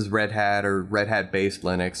uses Red Hat or Red Hat-based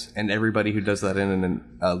Linux, and everybody who does that in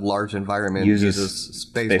a large environment uses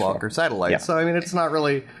Spacewalk or Satellite. Yeah. So, I mean, it's not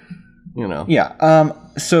really, Yeah.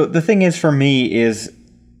 So the thing is for me is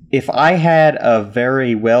if I had a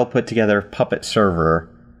very well put together Puppet server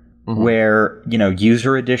where,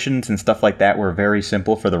 user additions and stuff like that were very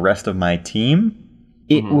simple for the rest of my team,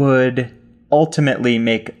 it would ultimately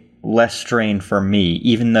make less strain for me,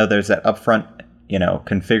 even though there's that upfront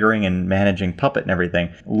configuring and managing Puppet and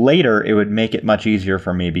everything. Later, it would make it much easier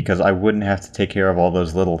for me because I wouldn't have to take care of all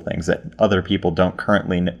those little things that other people don't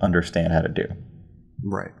currently understand how to do.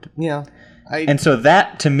 Right. Yeah. And so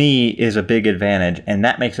that, to me, is a big advantage, and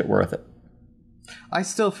that makes it worth it. I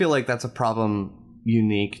still feel like that's a problem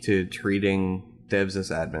unique to treating devs as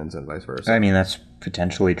admins and vice versa. I mean, that's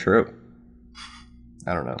potentially true.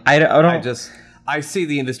 I don't know. I don't... I see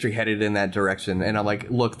the industry headed in that direction, and I'm like,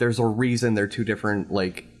 look, there's a reason they're two different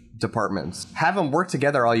departments. Have them work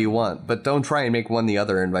together all you want, but don't try and make one the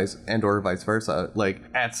other and vice versa.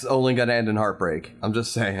 Like, that's only gonna end in heartbreak. I'm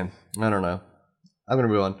just saying. I don't know. I'm gonna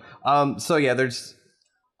move on. So yeah,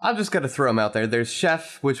 I'm just gonna throw them out there. There's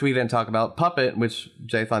Chef, which we didn't talk about. Puppet, which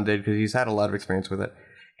Jathan did because he's had a lot of experience with it.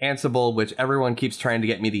 Ansible, which everyone keeps trying to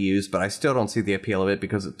get me to use, but I still don't see the appeal of it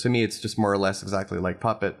because to me it's just more or less exactly like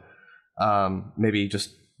Puppet. Maybe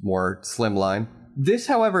just more slimline. This,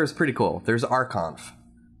 however, is pretty cool. There's rconf.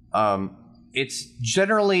 It's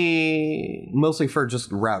generally mostly for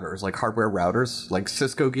just routers, like hardware routers, like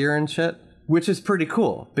Cisco gear and shit, which is pretty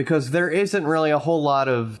cool because there isn't really a whole lot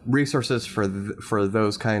of resources for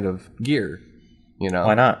those kind of gear.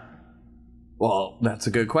 Why not? Well, that's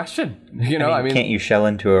a good question. I mean, can't you shell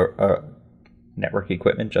into a network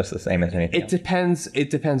equipment just the same as anything else?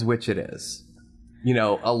 It depends which it is.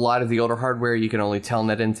 A lot of the older hardware you can only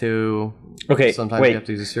telnet into. Okay, sometimes you have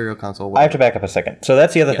to use a serial console. I have to back up a second. So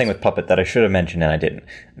that's the other thing with Puppet that I should have mentioned and I didn't.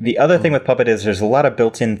 The other thing with Puppet is there's a lot of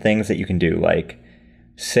built-in things that you can do. Like,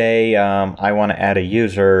 say I want to add a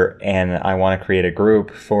user and I want to create a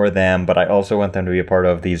group for them, but I also want them to be a part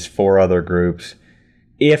of these 4 other groups.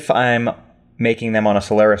 If I'm making them on a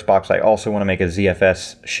Solaris box, I also want to make a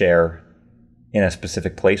ZFS share in a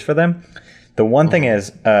specific place for them. The one thing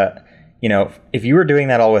is... if you were doing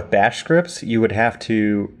that all with bash scripts, you would have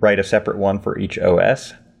to write a separate one for each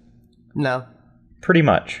OS. No. Pretty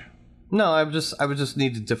much. No, I would just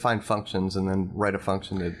need to define functions and then write a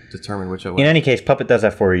function to determine which OS. In any case, Puppet does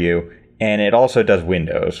that for you, and it also does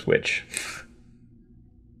Windows, which...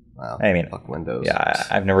 Wow, I mean, fuck Windows. Yeah,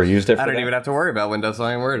 I've never used it for I don't even have to worry about Windows, so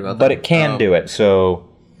I ain't worried about that. But it can do it, so...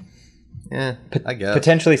 Yeah, I guess.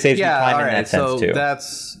 Potentially saves you time in that sense, too.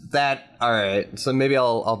 That's that. All right, so maybe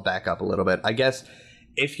I'll back up a little bit. I guess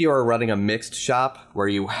if you are running a mixed shop where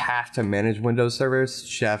you have to manage Windows servers,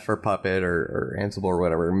 Chef or Puppet or Ansible or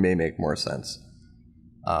whatever may make more sense.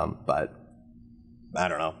 But I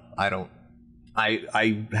don't know.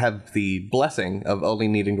 I have the blessing of only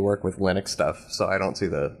needing to work with Linux stuff, so I don't see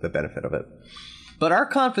the benefit of it. But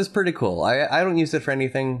rconf is pretty cool. I don't use it for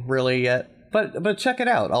anything really yet. But check it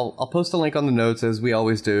out. I'll post a link on the notes as we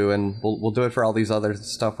always do, and we'll do it for all these other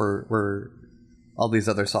stuff all these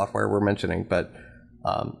other software we're mentioning. But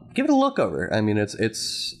give it a look over. I mean,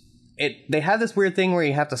 they have this weird thing where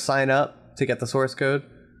you have to sign up to get the source code,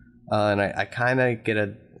 and I kind of get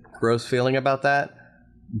a gross feeling about that.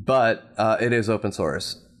 But it is open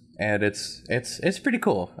source, and it's pretty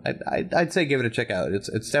cool. I'd say give it a check out.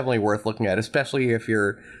 It's definitely worth looking at, especially if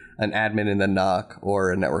you're an admin in the NOC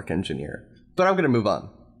or a network engineer. But I'm going to move on.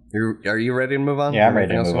 Are you ready to move on? Yeah, I'm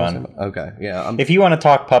ready to move on. Okay, yeah. If you want to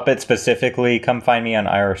talk Puppet specifically, come find me on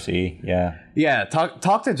IRC. Yeah. Yeah, talk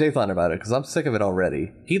to Jathan about it, because I'm sick of it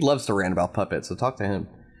already. He loves to rant about Puppet, so talk to him.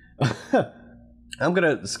 I'm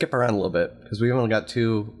going to skip around a little bit, because we've only got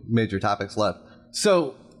 2 major topics left.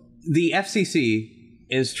 So, the FCC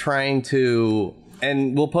is trying to,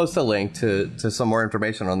 and we'll post a link to some more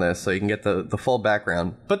information on this so you can get the full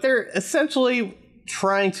background, but they're essentially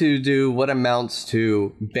trying to do what amounts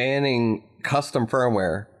to banning custom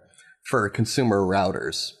firmware for consumer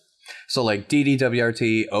routers. So like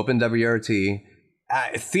DDWRT, OpenWRT,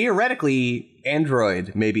 theoretically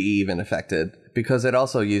Android may be even affected, because it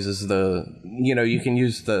also uses you can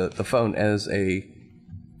use the phone as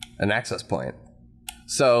an access point.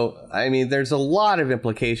 So, I mean, there's a lot of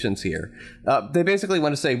implications here. They basically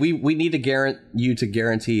want to say, we need to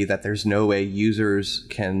guarantee that there's no way users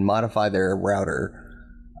can modify their router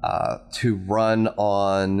to run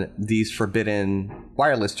on these forbidden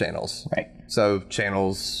wireless channels. Right. So,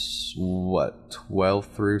 channels, 12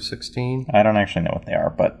 through 16? I don't actually know what they are,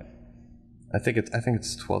 but I think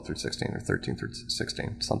it's 12 through 16 or 13 through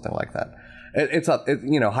 16, something like that. It's up,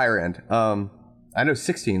 higher end. I know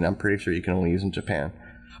 16, I'm pretty sure you can only use in Japan.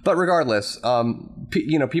 But regardless,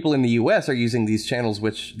 people in the U.S. are using these channels,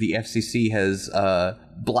 which the FCC has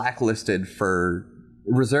blacklisted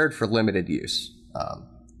reserved for limited use.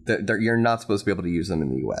 You're not supposed to be able to use them in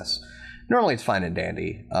the U.S. Normally it's fine and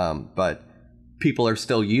dandy, but people are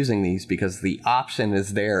still using these because the option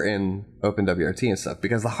is there in OpenWRT and stuff,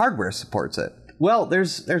 because the hardware supports it. Well,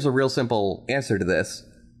 there's a real simple answer to this.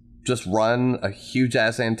 Just run a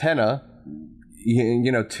huge-ass antenna,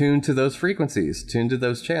 tuned to those frequencies, tuned to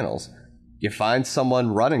those channels. You find someone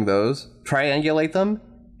running those, triangulate them,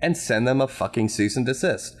 and send them a fucking cease and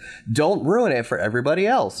desist. Don't ruin it for everybody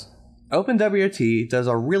else. OpenWRT does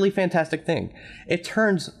a really fantastic thing. It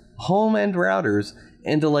turns home-end routers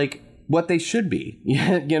into, like, what they should be.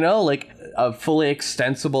 Like a fully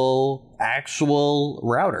extensible, actual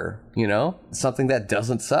router, Something that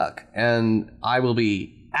doesn't suck. And I will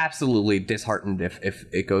be absolutely disheartened if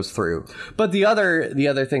it goes through. But the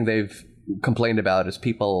other thing they've complained about is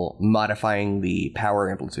people modifying the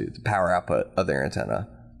power amplitude, the power output of their antenna.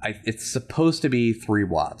 It's supposed to be 3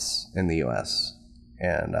 watts in the US,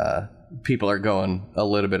 and people are going a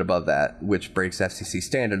little bit above that, which breaks FCC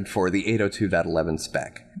standard for the 802.11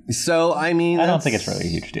 spec. So, I mean, I don't think it's really a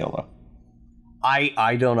huge deal, though.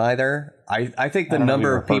 I don't either. I think the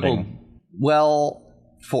number of people,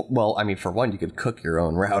 for one, you could cook your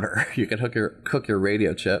own router. You could cook your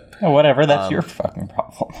radio chip. Oh, whatever. That's your fucking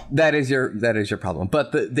problem. That is your problem.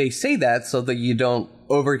 But they say that so that you don't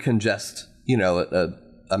over congest,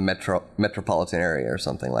 a metropolitan area or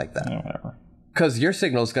something like that. Yeah, whatever. Because your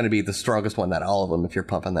signal is going to be the strongest one out of all of them if you're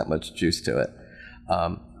pumping that much juice to it.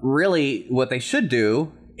 Really, what they should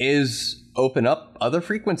do is open up other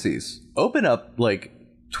frequencies. Open up like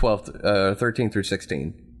 13 through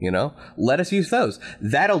 16. Let us use those.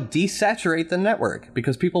 That'll desaturate the network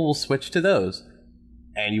because people will switch to those,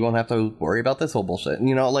 and you won't have to worry about this whole bullshit.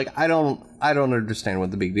 I don't understand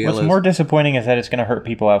what the big deal is. What's more disappointing is that it's going to hurt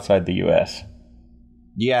people outside the U.S.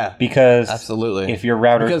 Yeah, because absolutely, if your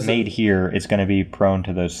router is made here, it's going to be prone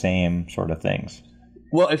to those same sort of things.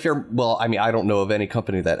 Well, I don't know of any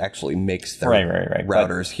company that actually makes their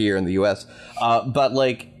routers here in the U.S. But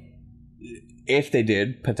like, if they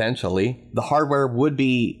did, potentially, the hardware would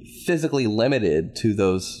be physically limited to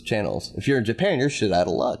those channels. If you're in Japan, you're shit out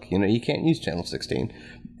of luck. You can't use channel 16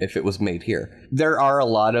 if it was made here. There are a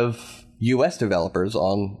lot of U.S. developers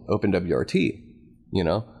on OpenWRT.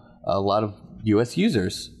 A lot of U.S.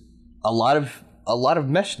 users, a lot of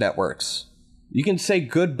mesh networks. You can say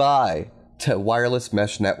goodbye to wireless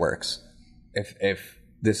mesh networks if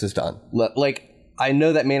this is done. Like, I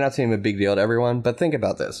know that may not seem a big deal to everyone, but think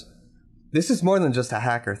about this. This is more than just a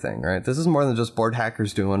hacker thing, right? This is more than just bored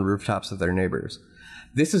hackers doing on rooftops of their neighbors.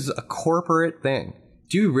 This is a corporate thing.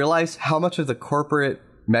 Do you realize how much of the corporate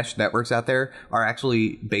mesh networks out there are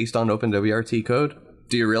actually based on OpenWRT code?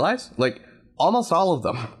 Do you realize? Like, almost all of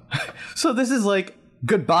them. So this is like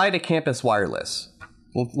goodbye to campus wireless.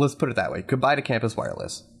 Well, let's put it that way. Goodbye to campus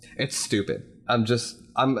wireless. It's stupid. I'm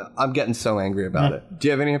getting so angry about it. Do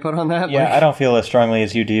you have any input on that? Yeah, I don't feel as strongly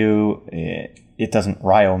as you do. It doesn't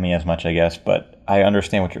rile me as much, I guess, but I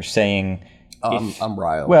understand what you're saying. I'm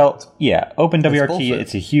riled. Well, yeah, OpenWRT, bullshit.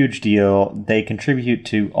 it's a huge deal. They contribute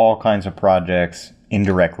to all kinds of projects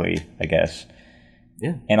indirectly, I guess.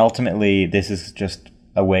 Yeah. And ultimately, this is just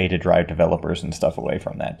a way to drive developers and stuff away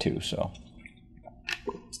from that too. So,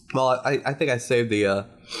 Well, I think I saved the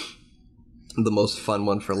most fun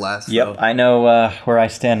one for last. yep, So I know where I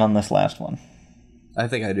stand on this last one. I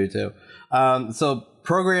think I do too. So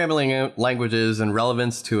programming languages and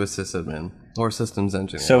relevance to a sysadmin or systems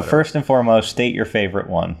engineer. So whatever. first and foremost, state your favorite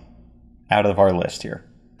one out of our list here.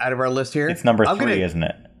 Out of our list here, It's number 3, isn't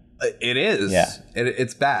it? It is. Yeah.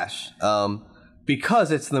 It's Bash.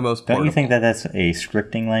 Because it's the most Don't portable. you think that that's a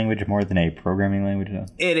scripting language more than a programming language, though?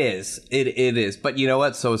 It is. It is. But you know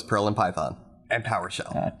what? So is Perl and Python and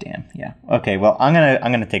PowerShell. Ah, damn. Yeah. Okay. Well, I'm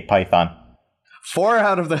gonna take Python. 4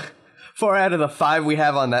 out of the 5 we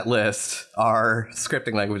have on that list are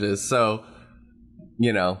scripting languages. So,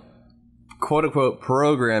 quote unquote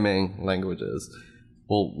programming languages.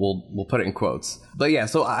 We'll put it in quotes. But yeah,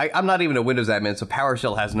 so I'm not even a Windows admin, so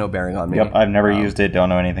PowerShell has no bearing on me. Yep. I've never used it. Don't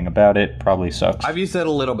know anything about it. Probably sucks. I've used it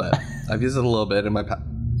a little bit. In my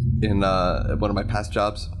one of my past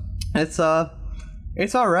jobs. It's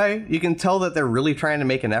all right. You can tell that they're really trying to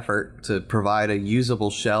make an effort to provide a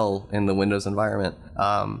usable shell in the Windows environment.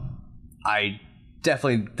 I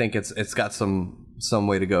definitely think it's got some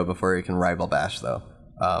way to go before it can rival Bash, though.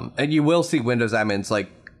 And you will see Windows admins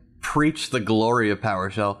preach the glory of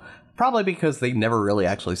PowerShell, probably because they never really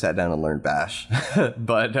actually sat down and learned Bash.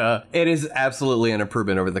 But it is absolutely an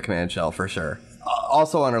improvement over the command shell for sure.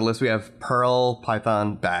 Also on our list we have Perl,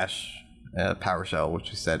 Python, Bash, PowerShell,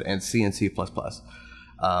 which we said, and C and C++.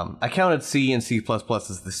 I counted C and C++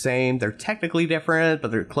 as the same. They're technically different,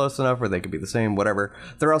 but they're close enough where they could be the same, whatever.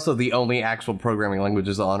 They're also the only actual programming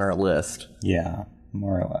languages on our list. Yeah,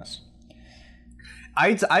 more or less.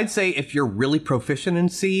 I'd say if you're really proficient in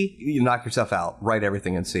C, you knock yourself out. Write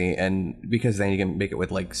everything in C, and because then you can make it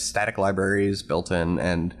with static libraries built in,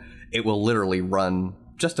 and it will literally run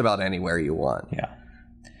just about anywhere you want. Yeah.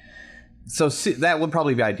 So C, that would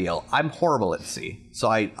probably be ideal. I'm horrible at C, so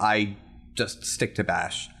I just stick to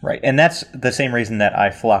Bash. Right, and that's the same reason that I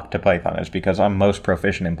flock to Python, is because I'm most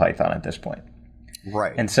proficient in Python at this point.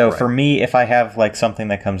 Right. And so for me, if I have something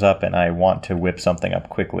that comes up and I want to whip something up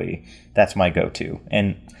quickly, that's my go-to.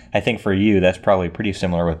 And I think for you, that's probably pretty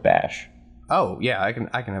similar with Bash. Oh yeah, I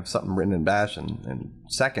can have something written in Bash in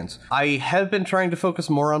seconds. I have been trying to focus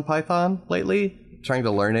more on Python lately, trying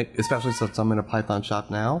to learn it, especially since I'm in a Python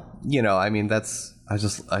shop now. I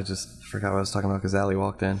just forgot what I was talking about because Allie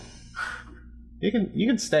walked in. You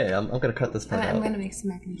can stay. I'm gonna cut this part out. I'm gonna make some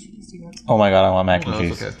mac and cheese. Do you want? Oh my god, I want mac and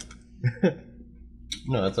cheese. That's okay.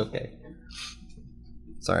 No, it's okay.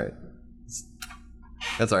 It's alright.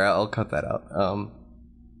 That's alright, I'll cut that out.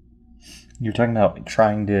 You're talking about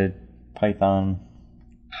trying to Python.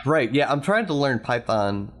 Right, yeah, I'm trying to learn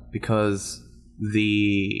Python because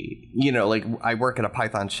I work at a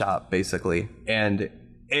Python shop, basically, and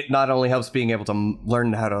it not only helps being able to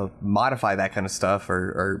learn how to modify that kind of stuff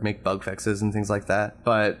or make bug fixes and things like that,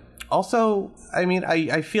 but also,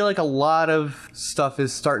 I feel like a lot of stuff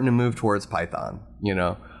is starting to move towards Python.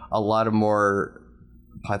 A lot of more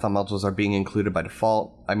Python modules are being included by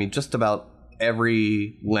default. Just about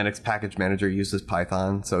every Linux package manager uses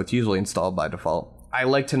Python, so it's usually installed by default. I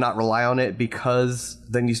like to not rely on it because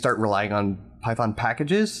then you start relying on Python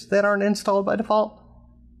packages that aren't installed by default.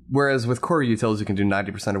 Whereas with core utils, you can do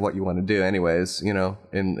 90% of what you want to do anyways, in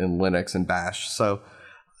Linux and Bash. So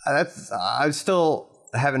I'm still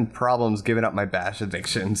having problems giving up my Bash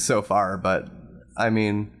addiction so far, but I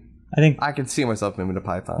think I can see myself moving to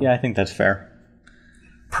Python. Yeah, I think that's fair.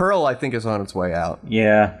 Perl, I think, is on its way out.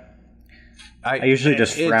 Yeah. I usually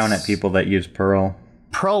just frown at people that use Perl.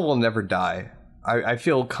 Perl will never die. I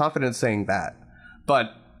feel confident saying that.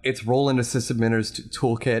 But its role in a sysadmin's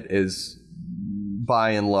toolkit is,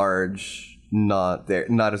 by and large, not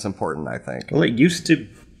as important, I think. Well, it used to.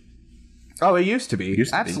 Oh, it used to be.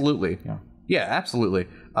 Absolutely. Yeah, absolutely.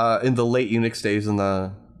 In the late Unix days and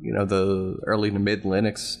the early to mid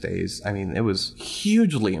Linux days, it was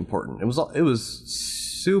hugely important. It was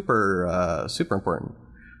super important.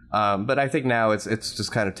 But I think now it's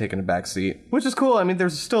just kind of taken a back seat, which is cool.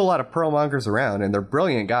 There's still a lot of Perl mongers around, and they're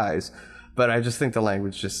brilliant guys. But I just think the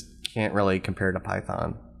language just can't really compare to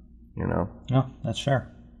Python. No, that's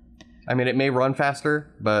fair. It may run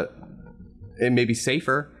faster, but it may be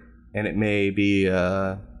safer, and it may be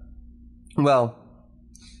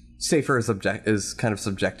safer is kind of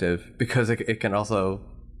subjective because it can also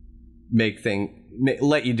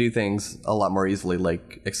let you do things a lot more easily,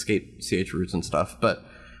 like escape ch roots and stuff. But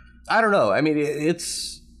I don't know.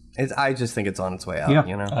 I just think it's on its way out. Yeah,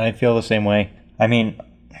 You know. I feel the same way. I mean,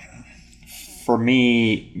 for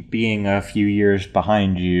me, being a few years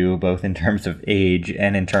behind you, both in terms of age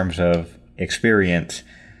and in terms of experience,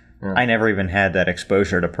 I never even had that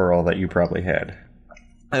exposure to Perl that you probably had.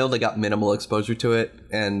 I only got minimal exposure to it,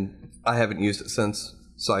 and I haven't used it since.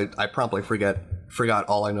 So I promptly forgot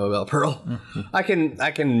all I know about Perl. I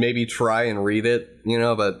can maybe try and read it, you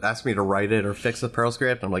know, but ask me to write it or fix a Perl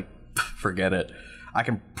script, I'm like, forget it. I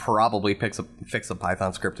can probably fix a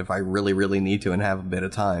Python script if I really, really need to and have a bit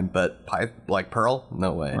of time, but Perl,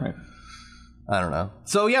 no way. Right. I don't know.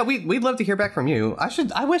 So yeah, we'd love to hear back from you.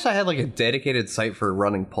 I wish I had like a dedicated site for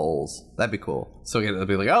running polls. That'd be cool. So it'd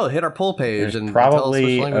be like, oh, hit our poll page. There's and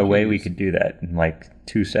probably tell us which a way we use. could do that in like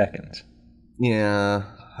 2 seconds. Yeah,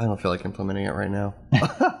 I don't feel like implementing it right now.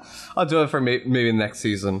 I'll do it for maybe next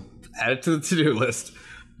season. Add it to the to-do list.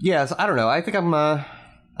 Yeah, so I don't know. I think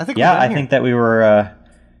I think that we were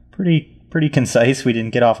pretty concise. We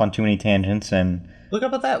didn't get off on too many tangents, and look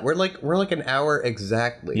up at that. We're like an hour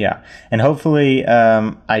exactly. yeah. And hopefully,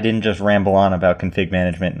 I didn't just ramble on about config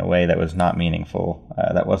management in a way that was not meaningful.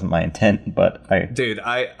 That wasn't my intent, but Dude,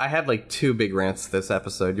 I had like 2 big rants this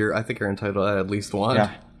episode. I think you're entitled to at least one.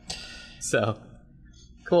 Yeah. So,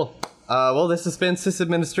 cool. Well, this has been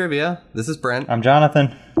Sysadministrivia. This is Brent. I'm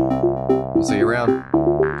Jonathan. We'll see you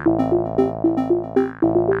around.